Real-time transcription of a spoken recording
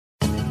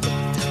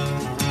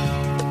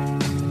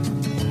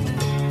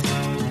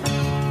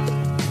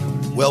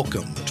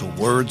Welcome to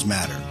Words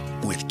Matter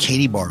with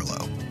Katie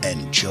Barlow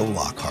and Joe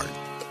Lockhart.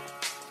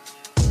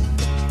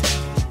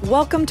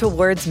 Welcome to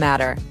Words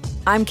Matter.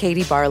 I'm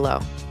Katie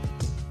Barlow.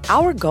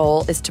 Our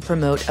goal is to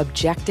promote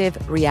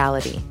objective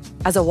reality.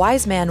 As a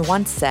wise man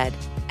once said,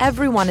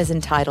 everyone is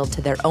entitled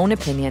to their own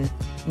opinion,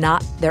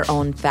 not their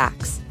own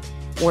facts.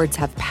 Words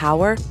have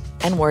power,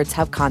 and words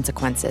have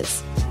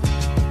consequences.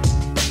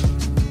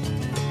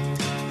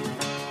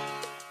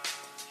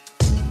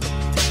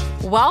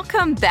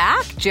 Welcome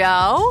back,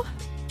 Joe.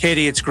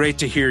 Katie, it's great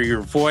to hear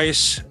your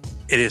voice.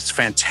 It is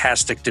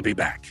fantastic to be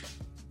back.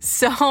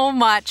 So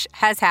much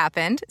has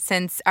happened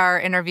since our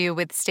interview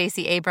with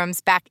Stacey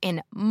Abrams back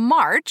in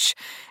March,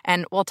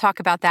 and we'll talk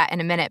about that in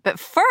a minute. But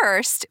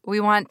first, we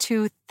want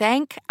to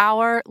thank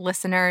our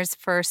listeners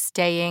for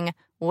staying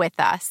with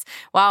us.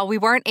 While we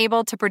weren't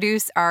able to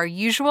produce our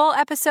usual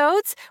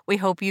episodes, we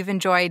hope you've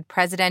enjoyed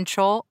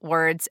Presidential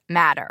Words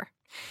Matter.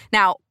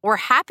 Now, we're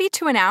happy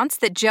to announce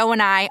that Joe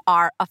and I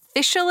are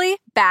officially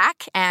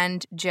back.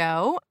 And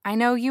Joe, I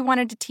know you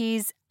wanted to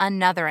tease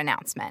another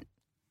announcement.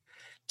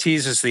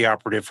 Tease is the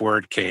operative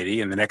word, Katie.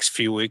 In the next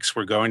few weeks,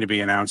 we're going to be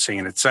announcing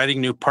an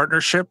exciting new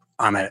partnership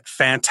on a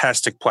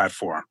fantastic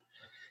platform.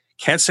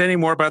 Can't say any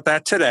more about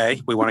that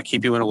today. We want to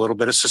keep you in a little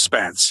bit of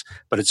suspense,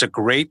 but it's a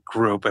great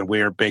group and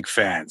we are big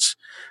fans.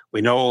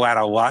 We know we'll add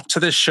a lot to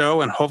this show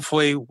and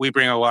hopefully we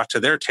bring a lot to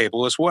their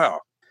table as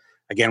well.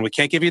 Again, we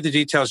can't give you the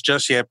details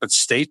just yet, but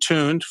stay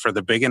tuned for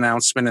the big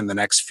announcement in the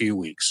next few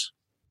weeks.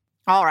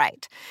 All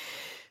right.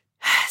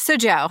 So,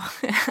 Joe,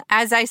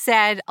 as I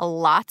said, a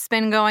lot's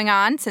been going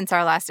on since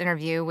our last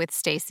interview with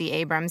Stacey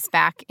Abrams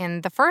back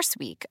in the first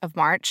week of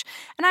March.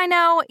 And I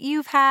know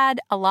you've had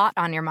a lot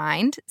on your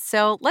mind,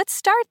 so let's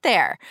start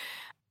there.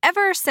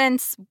 Ever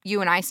since you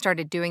and I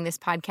started doing this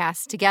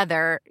podcast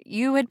together,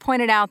 you had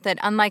pointed out that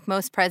unlike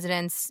most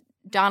presidents,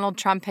 Donald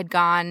Trump had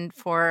gone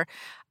for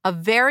a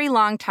very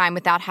long time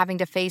without having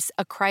to face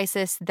a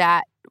crisis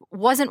that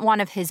wasn't one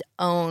of his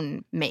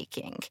own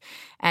making.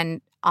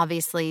 And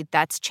obviously,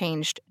 that's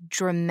changed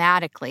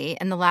dramatically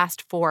in the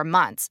last 4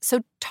 months.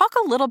 So talk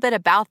a little bit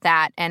about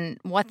that and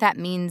what that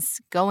means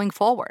going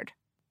forward.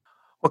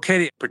 Well,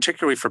 Katie,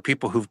 particularly for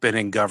people who've been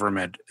in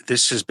government,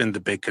 this has been the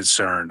big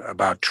concern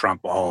about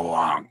Trump all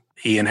along.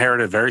 He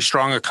inherited a very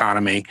strong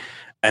economy,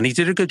 and he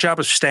did a good job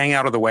of staying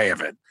out of the way of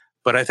it.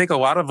 But I think a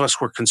lot of us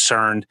were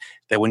concerned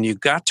that when you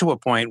got to a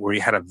point where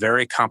you had a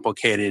very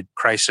complicated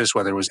crisis,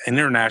 whether it was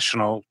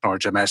international or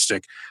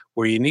domestic,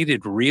 where you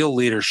needed real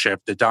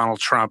leadership, that Donald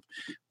Trump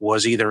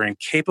was either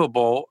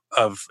incapable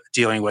of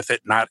dealing with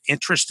it, not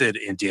interested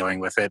in dealing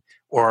with it,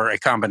 or a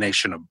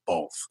combination of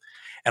both.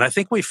 And I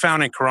think we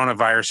found in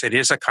coronavirus, it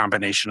is a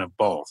combination of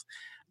both.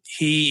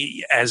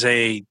 He, as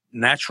a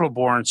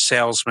natural-born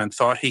salesman,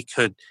 thought he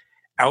could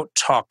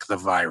out-talk the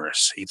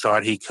virus. He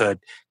thought he could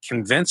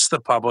convince the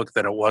public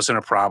that it wasn't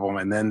a problem,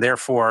 and then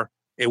therefore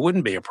it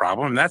wouldn't be a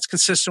problem. And that's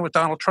consistent with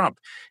Donald Trump.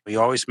 He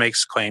always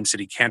makes claims that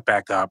he can't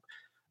back up.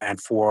 And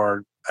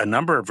for a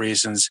number of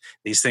reasons,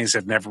 these things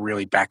have never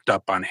really backed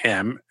up on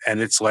him, and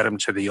it's led him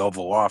to the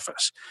Oval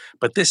Office.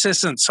 But this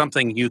isn't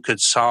something you could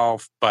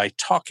solve by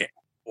talking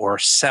or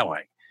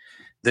selling.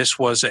 This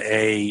was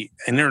an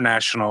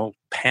international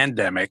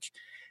pandemic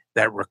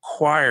that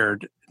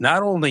required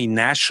not only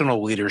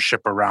national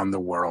leadership around the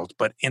world,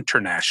 but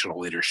international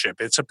leadership.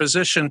 It's a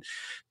position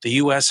the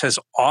U.S. has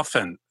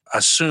often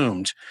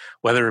assumed,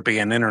 whether it be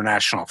an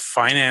international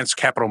finance,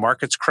 capital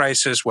markets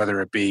crisis,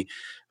 whether it be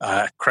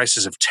a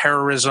crisis of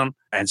terrorism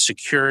and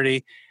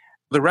security.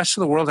 The rest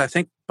of the world, I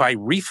think, by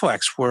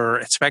reflex, were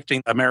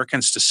expecting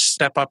Americans to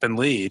step up and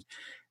lead.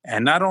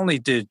 And not only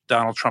did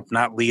Donald Trump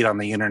not lead on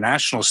the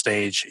international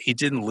stage, he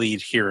didn't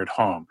lead here at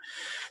home.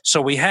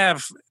 So we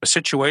have a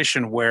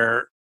situation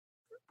where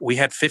we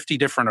had 50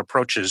 different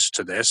approaches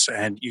to this,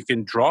 and you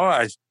can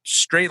draw a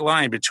straight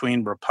line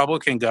between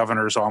Republican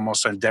governors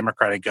almost and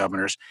Democratic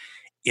governors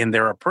in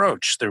their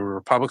approach. The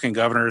Republican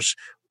governors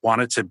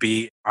wanted to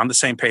be on the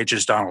same page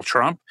as Donald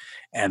Trump,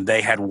 and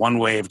they had one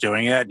way of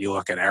doing it. You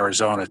look at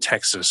Arizona,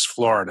 Texas,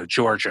 Florida,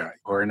 Georgia,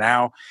 who are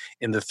now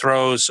in the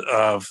throes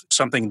of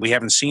something we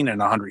haven't seen in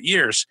 100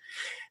 years.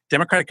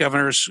 Democratic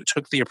governors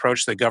took the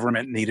approach that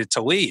government needed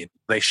to lead.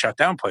 They shut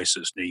down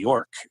places, New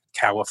York,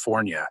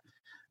 California,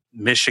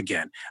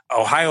 Michigan,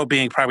 Ohio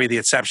being probably the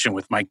exception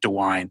with Mike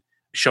DeWine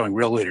showing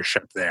real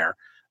leadership there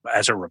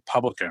as a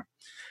Republican.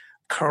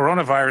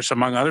 Coronavirus,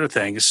 among other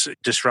things,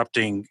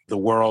 disrupting the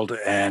world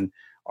and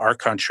our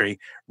country,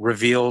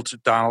 revealed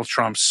Donald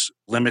Trump's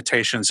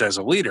limitations as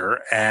a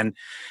leader and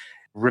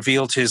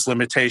revealed his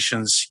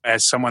limitations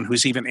as someone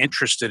who's even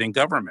interested in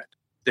government.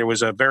 There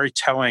was a very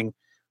telling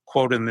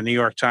quote in the New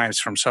York Times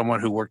from someone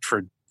who worked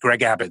for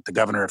Greg Abbott, the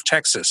governor of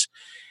Texas.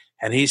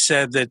 And he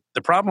said that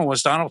the problem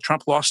was Donald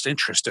Trump lost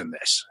interest in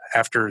this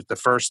after the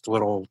first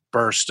little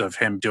burst of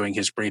him doing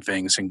his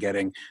briefings and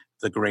getting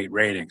the great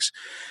ratings.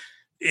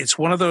 It's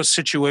one of those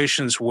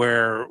situations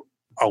where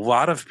a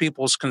lot of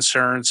people's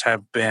concerns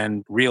have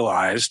been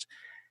realized.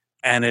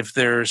 And if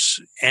there's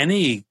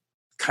any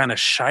kind of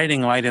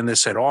shining light in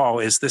this at all,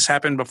 is this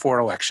happened before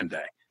Election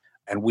Day.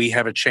 And we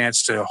have a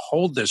chance to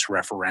hold this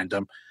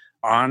referendum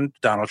on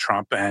Donald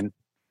Trump and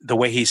the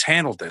way he's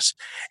handled this.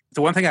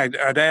 The one thing I'd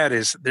add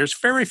is there's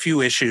very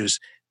few issues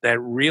that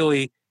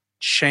really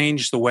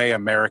change the way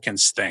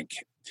Americans think.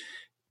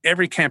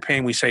 Every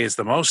campaign we say is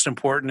the most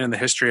important in the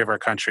history of our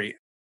country.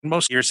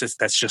 Most years,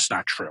 that's just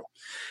not true.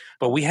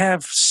 But we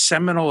have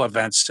seminal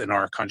events in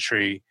our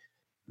country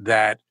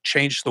that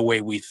change the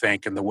way we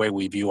think and the way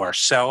we view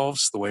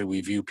ourselves, the way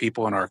we view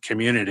people in our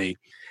community.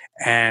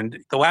 And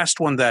the last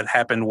one that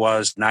happened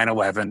was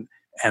 9/11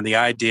 and the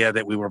idea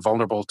that we were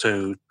vulnerable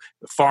to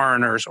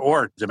foreigners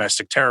or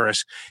domestic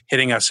terrorists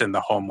hitting us in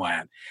the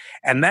homeland.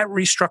 And that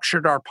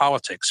restructured our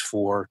politics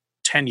for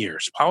 10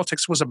 years.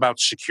 Politics was about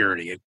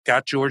security. It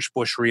got George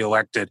Bush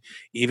reelected,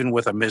 even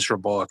with a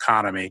miserable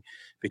economy,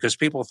 because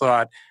people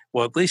thought,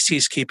 well, at least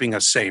he's keeping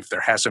us safe.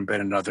 There hasn't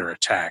been another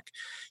attack.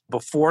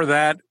 Before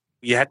that,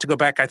 you had to go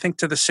back, I think,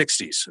 to the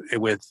 60s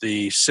with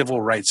the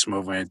civil rights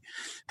movement,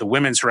 the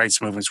women's rights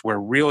movements, where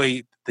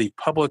really the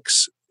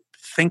public's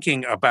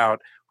thinking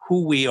about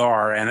who we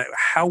are and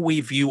how we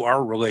view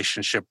our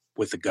relationship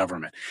with the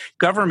government.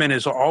 Government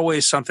is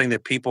always something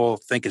that people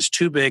think is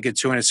too big and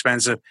too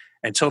inexpensive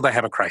until they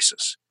have a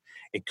crisis.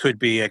 It could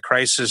be a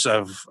crisis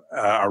of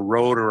a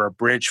road or a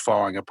bridge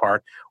falling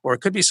apart, or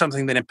it could be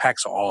something that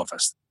impacts all of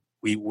us.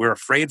 We're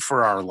afraid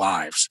for our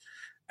lives.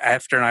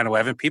 After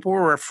 9/11, people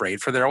were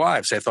afraid for their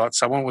lives. They thought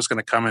someone was going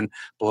to come and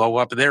blow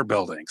up their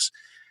buildings.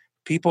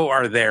 People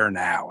are there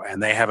now,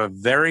 and they have a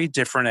very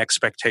different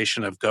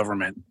expectation of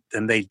government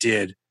than they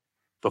did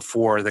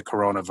before the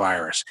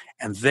coronavirus.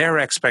 And their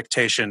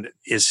expectation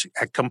is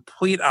at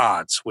complete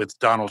odds with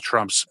Donald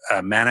Trump's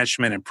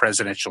management and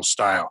presidential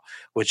style,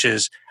 which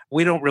is,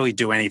 we don't really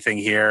do anything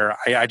here.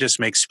 I just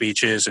make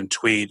speeches and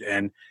tweet,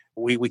 and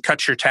we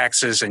cut your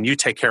taxes and you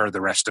take care of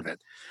the rest of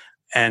it.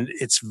 And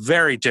it's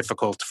very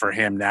difficult for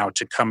him now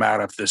to come out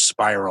of this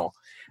spiral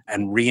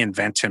and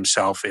reinvent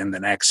himself in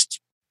the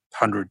next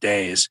 100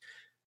 days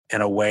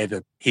in a way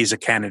that he's a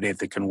candidate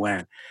that can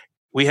win.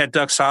 We had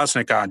Doug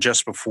Sosnick on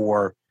just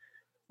before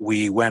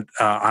we went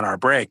on our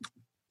break,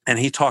 and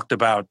he talked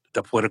about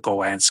the political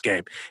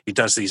landscape. He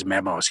does these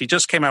memos. He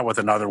just came out with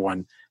another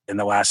one in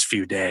the last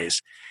few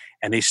days.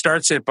 And he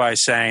starts it by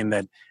saying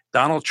that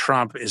Donald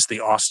Trump is the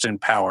Austin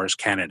Powers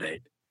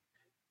candidate.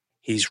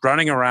 He's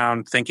running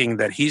around thinking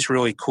that he's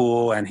really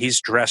cool and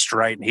he's dressed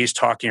right and he's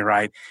talking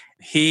right.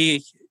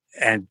 He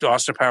and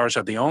Austin Powers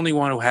are the only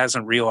one who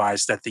hasn't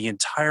realized that the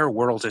entire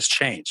world has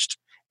changed,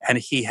 and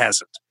he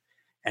hasn't.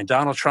 And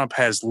Donald Trump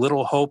has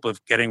little hope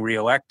of getting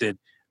reelected,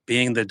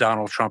 being the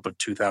Donald Trump of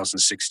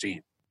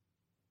 2016.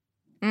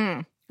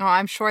 Oh,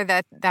 I'm sure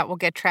that will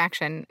get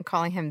traction,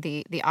 calling him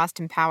the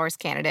Austin Powers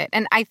candidate.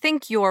 And I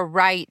think you're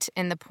right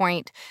in the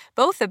point,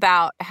 both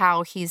about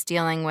how he's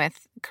dealing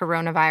with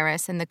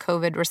coronavirus and the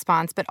COVID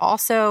response, but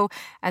also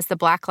as the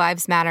Black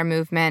Lives Matter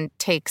movement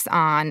takes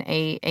on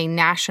a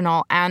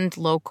national and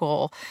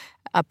local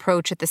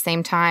approach at the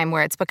same time,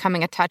 where it's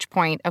becoming a touch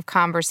point of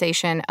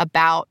conversation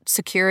about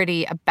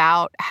security,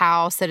 about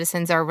how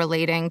citizens are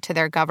relating to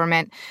their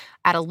government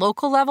at a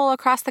local level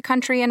across the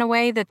country in a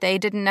way that they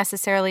didn't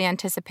necessarily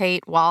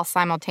anticipate, while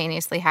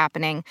simultaneously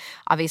happening,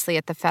 obviously,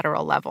 at the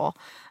federal level.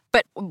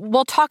 But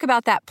we'll talk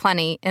about that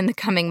plenty in the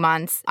coming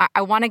months.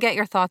 I want to get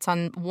your thoughts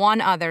on one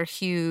other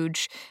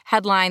huge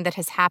headline that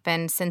has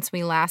happened since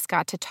we last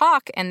got to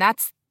talk, and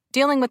that's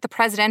dealing with the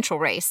presidential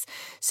race.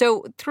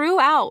 So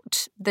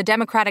throughout the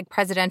Democratic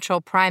presidential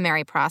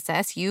primary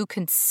process, you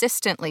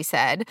consistently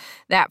said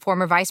that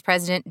former Vice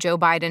President Joe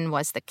Biden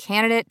was the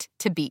candidate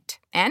to beat.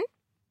 And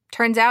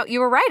turns out you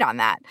were right on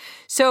that.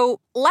 So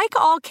like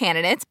all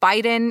candidates,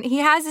 Biden, he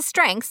has his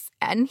strengths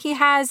and he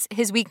has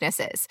his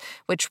weaknesses,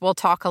 which we'll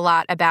talk a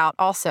lot about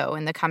also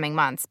in the coming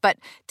months. But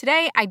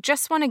today, I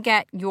just want to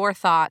get your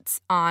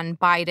thoughts on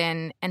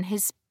Biden and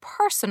his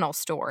personal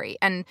story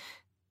and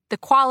the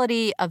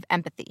quality of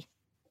empathy.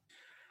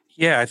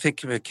 Yeah, I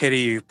think, Katie,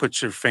 you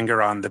put your finger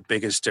on the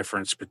biggest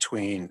difference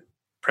between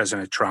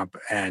President Trump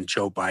and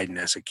Joe Biden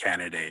as a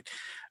candidate.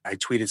 I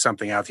tweeted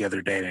something out the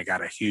other day and I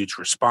got a huge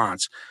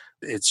response.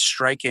 It's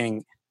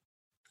striking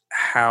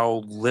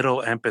how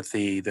little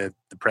empathy that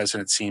the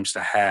president seems to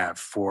have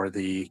for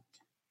the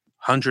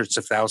hundreds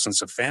of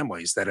thousands of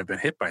families that have been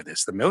hit by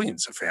this, the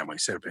millions of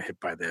families that have been hit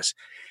by this.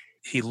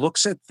 He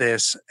looks at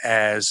this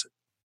as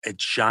a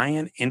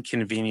giant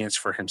inconvenience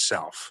for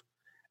himself.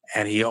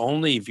 And he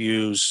only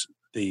views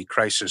the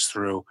crisis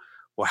through,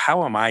 well,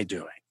 how am I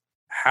doing?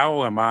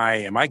 Am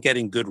I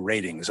getting good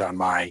ratings on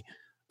my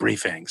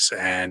briefings?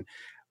 And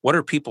what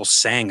are people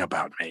saying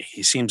about me?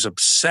 He seems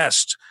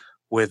obsessed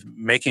with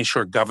making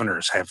sure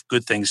governors have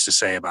good things to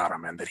say about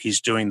him and that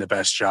he's doing the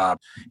best job.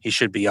 He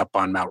should be up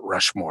on Mount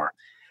Rushmore.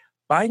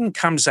 Biden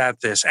comes at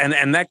this,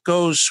 and that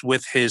goes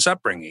with his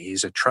upbringing.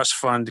 He's a trust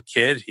fund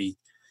kid. He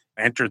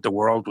entered the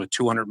world with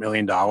 $200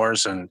 million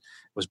and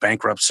was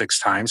bankrupt 6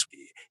 times.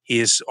 He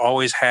has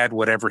always had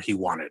whatever he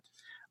wanted.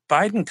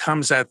 Biden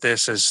comes at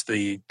this as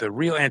the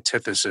real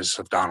antithesis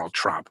of Donald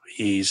Trump.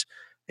 He's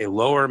a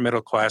lower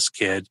middle class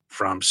kid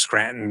from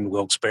Scranton,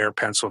 Wilkes-Barre,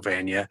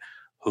 Pennsylvania,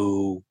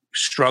 who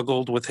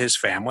struggled with his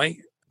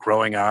family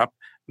growing up,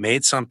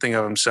 made something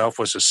of himself,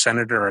 was a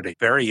senator at a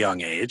very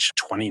young age,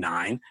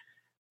 29,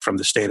 from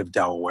the state of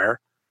Delaware,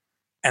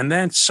 and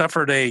then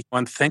suffered a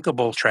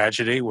unthinkable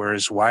tragedy where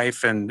his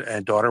wife and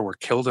daughter were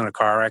killed in a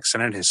car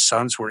accident. His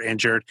sons were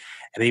injured,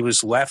 and he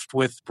was left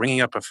with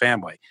bringing up a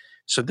family.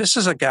 So this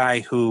is a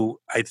guy who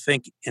I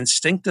think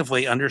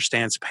instinctively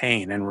understands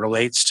pain and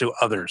relates to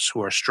others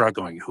who are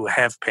struggling, who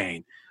have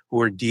pain,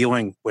 who are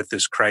dealing with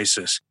this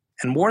crisis.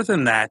 And more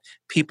than that,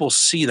 people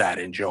see that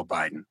in Joe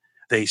Biden.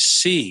 They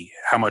see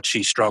how much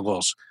he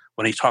struggles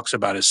when he talks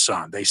about his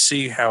son. They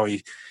see how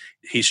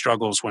he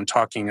struggles when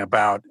talking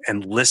about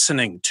and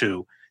listening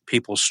to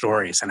people's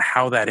stories and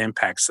how that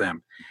impacts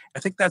them. I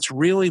think that's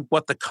really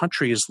what the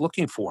country is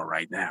looking for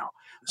right now.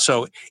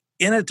 So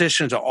in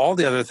addition to all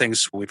the other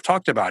things we've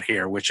talked about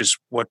here, which is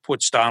what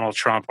puts Donald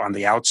Trump on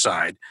the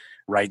outside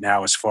right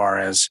now as far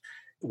as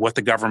what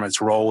the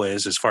government's role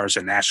is, as far as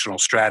a national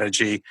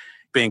strategy,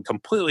 being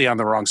completely on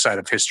the wrong side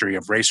of history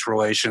of race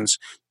relations,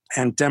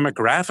 and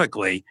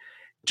demographically,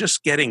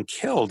 just getting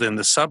killed in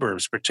the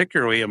suburbs,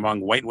 particularly among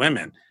white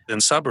women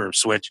in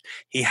suburbs, which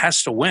he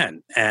has to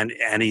win, and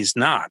he's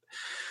not.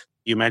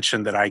 You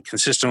mentioned that I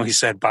consistently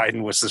said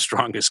Biden was the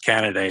strongest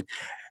candidate.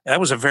 That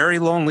was a very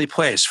lonely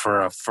place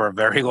for a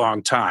very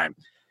long time.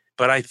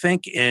 But I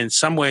think in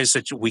some ways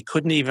that we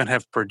couldn't even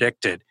have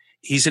predicted,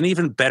 he's an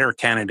even better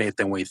candidate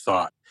than we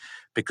thought.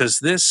 Because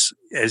this,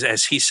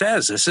 as he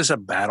says, this is a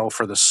battle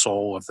for the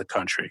soul of the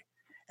country.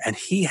 And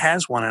he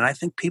has one, and I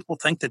think people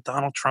think that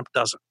Donald Trump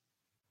doesn't.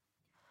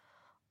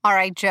 All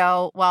right,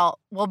 Joe. Well,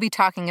 we'll be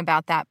talking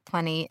about that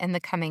plenty in the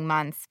coming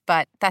months,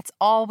 but that's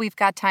all we've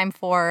got time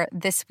for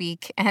this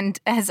week. And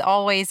as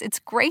always, it's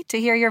great to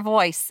hear your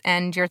voice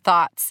and your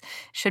thoughts.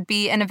 Should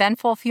be an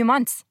eventful few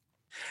months.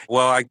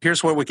 Well,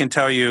 here's what we can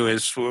tell you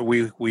is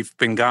we've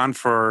been gone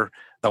for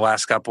the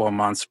last couple of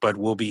months, but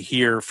we'll be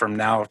here from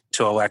now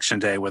till Election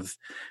Day with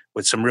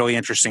some really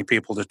interesting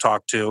people to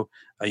talk to.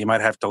 You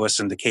might have to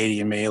listen to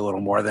Katie and me a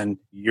little more than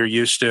you're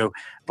used to,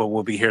 but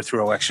we'll be here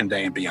through Election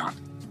Day and beyond.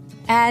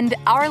 And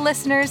our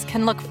listeners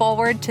can look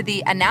forward to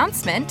the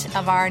announcement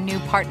of our new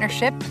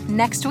partnership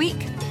next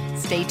week.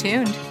 Stay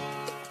tuned.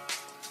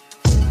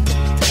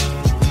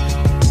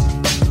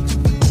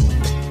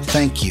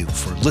 Thank you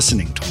for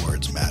listening to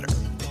Words Matter.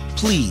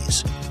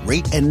 Please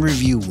rate and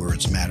review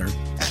Words Matter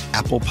at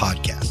Apple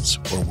Podcasts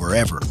or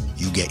wherever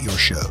you get your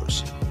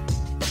shows.